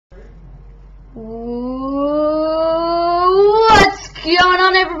What's going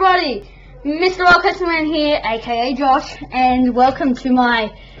on, everybody? Mr. Wild Customer here, aka Josh, and welcome to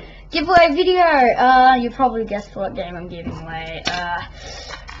my giveaway video. You probably guessed what game I'm giving away.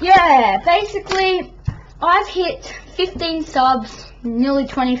 Yeah, basically, I've hit 15 subs, nearly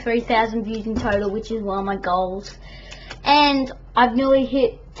 23,000 views in total, which is one of my goals. And I've nearly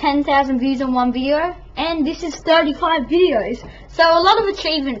hit 10,000 views on one video, and this is 35 videos. So a lot of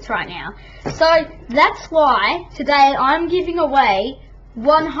achievements right now. So that's why today I'm giving away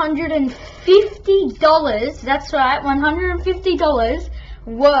 $150, that's right, $150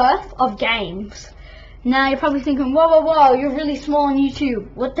 worth of games. Now you're probably thinking, whoa, you're really small on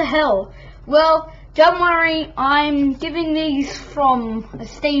YouTube. What the hell? Well, don't worry, I'm giving these from a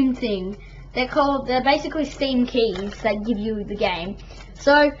Steam thing. They're basically Steam keys that give you the game.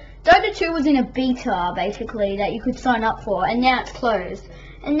 So Dota 2 was in a beta, basically, that you could sign up for, and now it's closed.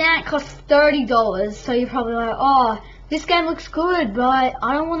 And now it costs $30, so you're probably like, oh, this game looks good, but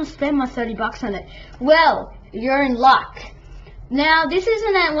I don't want to spend my 30 bucks on it. Well, you're in luck. Now, this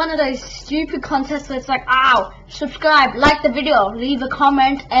isn't one of those stupid contests where it's like, ow, subscribe, like the video, leave a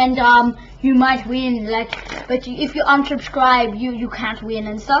comment, and you might win. But if you unsubscribe, you can't win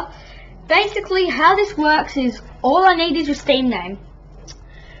and stuff. Basically, how this works is all I need is your Steam name.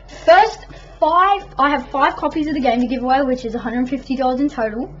 I have 5 copies of the game to give away, which is $150 in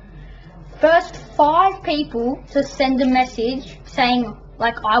total. First 5 people to send a message saying,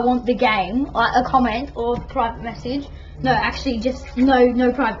 like, I want the game, a comment or private message. No, actually, just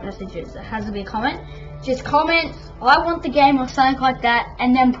no private messages. It has to be a comment. Just comment, I want the game or something like that,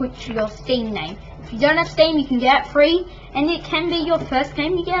 and then put your Steam name. If you don't have Steam, you can get it free, and it can be your first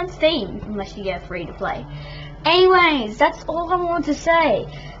game you get on Steam, unless you get free to play. Anyways, that's all I want to say.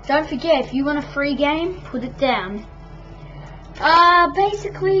 Don't forget, if you want a free game, put it down.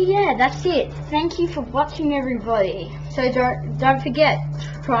 Basically, yeah, that's it. Thank you for watching, everybody. So don't forget,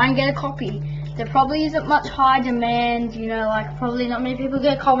 try and get a copy. There probably isn't much high demand, you know, like probably not many people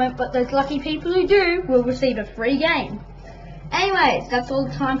get a comment, but those lucky people who do will receive a free game. Anyways, that's all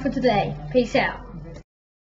the time for today. Peace out.